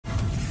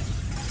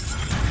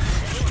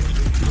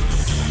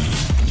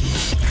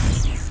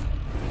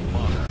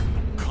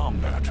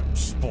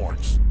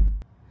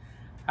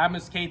I'm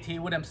Ms. KT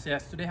with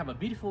MCS. Today I have a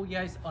video for you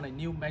guys on a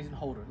new magazine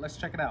holder. Let's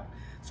check it out.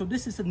 So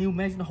this is a new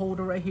magazine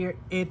holder right here.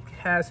 It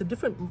has a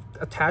different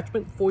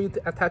attachment for you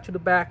to attach to the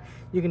back.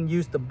 You can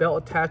use the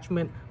belt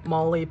attachment,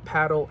 MOLLE,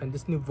 paddle, and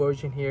this new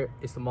version here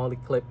is the MOLLE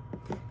clip.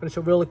 I'm going to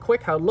show really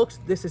quick how it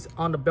looks. This is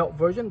on the belt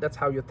version. That's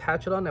how you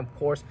attach it on. And of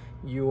course,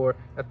 you're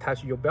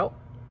attached to your belt.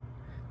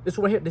 This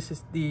one here, this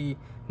is the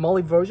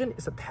MOLLE version.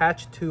 It's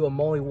attached to a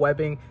MOLLE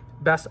webbing,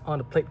 best on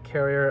the plate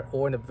carrier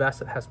or in a vest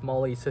that has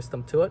MOLLE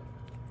system to it.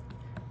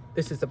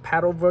 This is the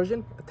paddle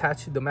version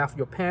attached to the mouth of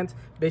your pants.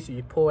 Basically,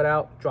 you pull it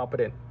out, drop it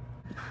in.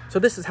 So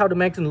this is how the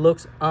magazine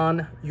looks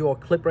on your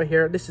clip right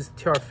here. This is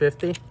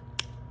TR50.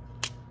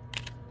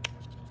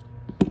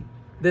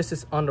 This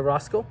is on the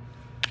Roscoe.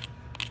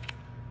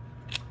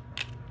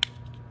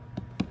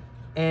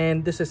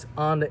 And this is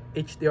on the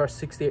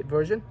HDR68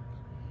 version.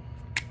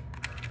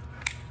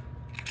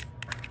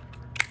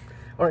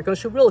 All right, gonna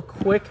show real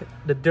quick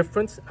the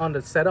difference on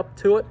the setup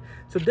to it.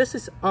 So this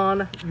is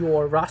on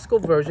your Roscoe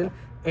version,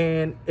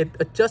 and it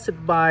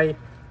adjusted by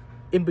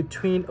in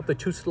between of the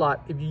two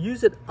slots. If you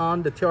use it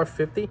on the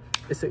TR50,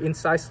 it's an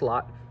inside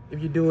slot.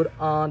 If you do it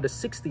on the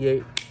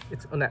 68,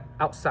 it's on that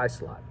outside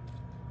slot.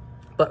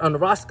 But on the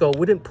Roscoe,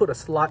 we didn't put a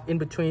slot in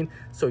between,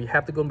 so you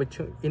have to go in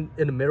between in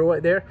the middle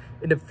right there.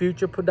 In the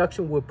future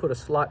production, we'll put a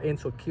slot in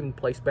so it keep in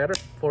place better.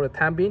 For the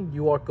time being,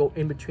 you are go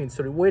in between.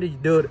 So the way that you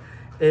do it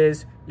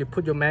is you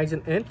put your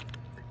magazine in,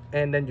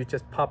 and then you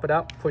just pop it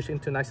out, push it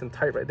into nice and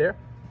tight right there,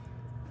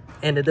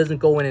 and it doesn't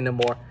go in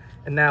anymore.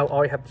 And now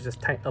all you have to just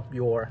tighten up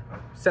your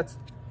sets,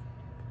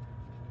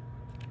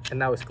 and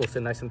now it goes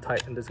in nice and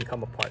tight and doesn't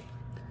come apart.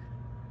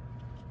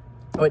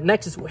 All right,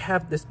 next is we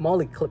have this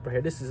MOLLE clip right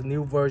here. This is a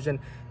new version.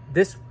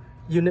 This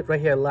unit right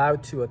here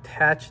allowed to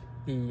attach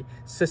the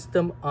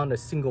system on a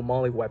single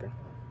MOLLE webbing.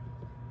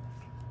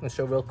 I'll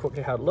show real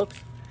quickly how it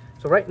looks.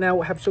 So right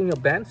now I have shown you a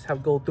band, how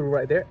it go through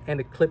right there, and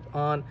it clip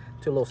on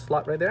to a little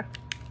slot right there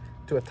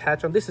to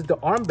attach on. This is the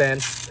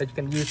armband that you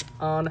can use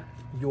on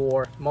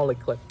your MOLLE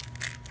clip.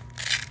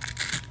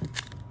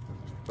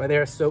 Right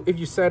there. So if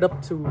you set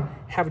up to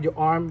have your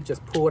arm,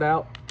 just pull it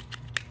out.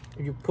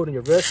 If you put on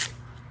your wrist,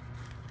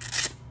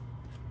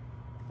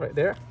 right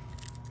there,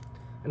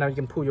 and now you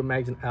can pull your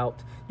magazine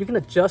out. You can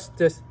adjust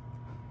this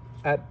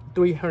at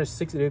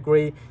 360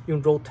 degrees. You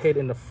can rotate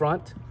in the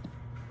front,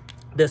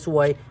 this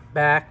way,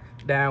 back,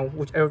 down,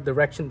 whichever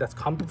direction that's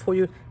comfortable for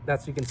you.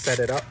 That's you can set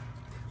it up.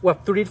 We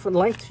have 3 different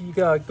lengths you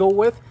gotta go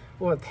with.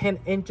 We have 10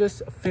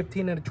 inches,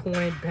 15 and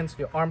 20, depends on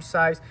your arm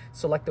size.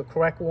 Select the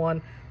correct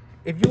one.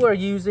 If you are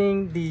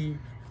using the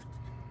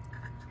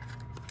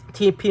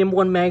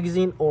TPM1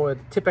 magazine or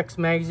the Tipex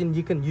magazine,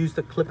 you can use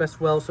the clip as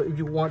well. So if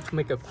you want to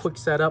make a quick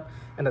setup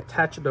and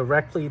attach it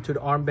directly to the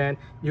armband,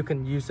 you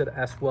can use it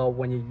as well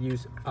when you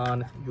use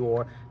on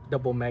your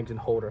double magazine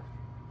holder.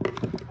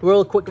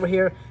 Real quick over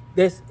here,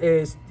 this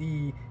is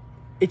the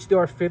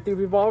HDR50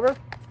 Revolver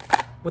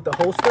with the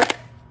holster.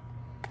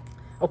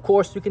 Of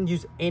course, you can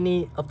use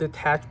any of the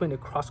attachment,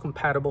 it's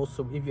cross-compatible.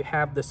 So if you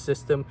have the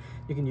system,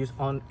 you can use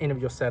on any of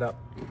your setup.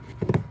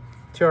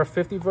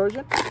 TR50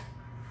 version.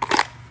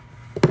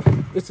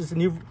 This is a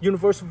new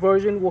universal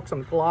version, works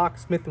on Glock,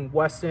 Smith &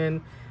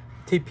 Wesson,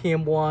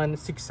 TPM1,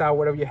 6-hour,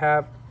 whatever you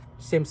have,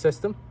 same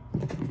system.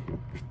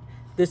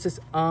 This is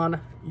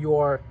on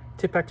your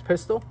Tipex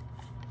pistol,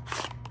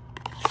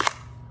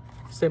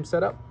 same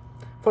setup.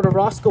 For the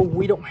Roscoe,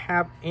 we don't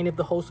have any of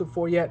the holster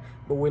for yet,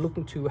 but we're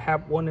looking to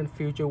have one in the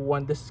future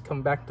when this is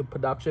coming back to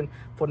production.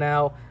 For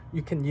now,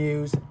 you can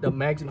use the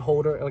magazine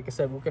holder. Like I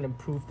said, we're going to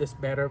improve this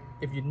better.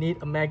 If you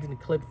need a magazine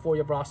clip for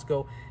your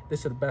Roscoe, this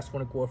is the best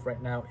one to go with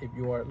right now if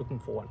you are looking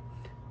for one.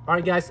 All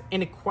right, guys,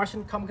 any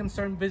question, comment,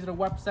 concern, visit our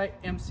website,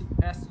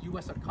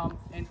 mcsus.com,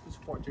 and to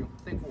support you.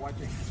 Thanks for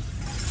watching.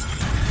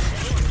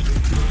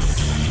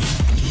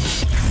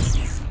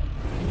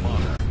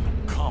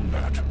 Modern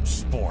combat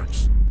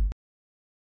sports.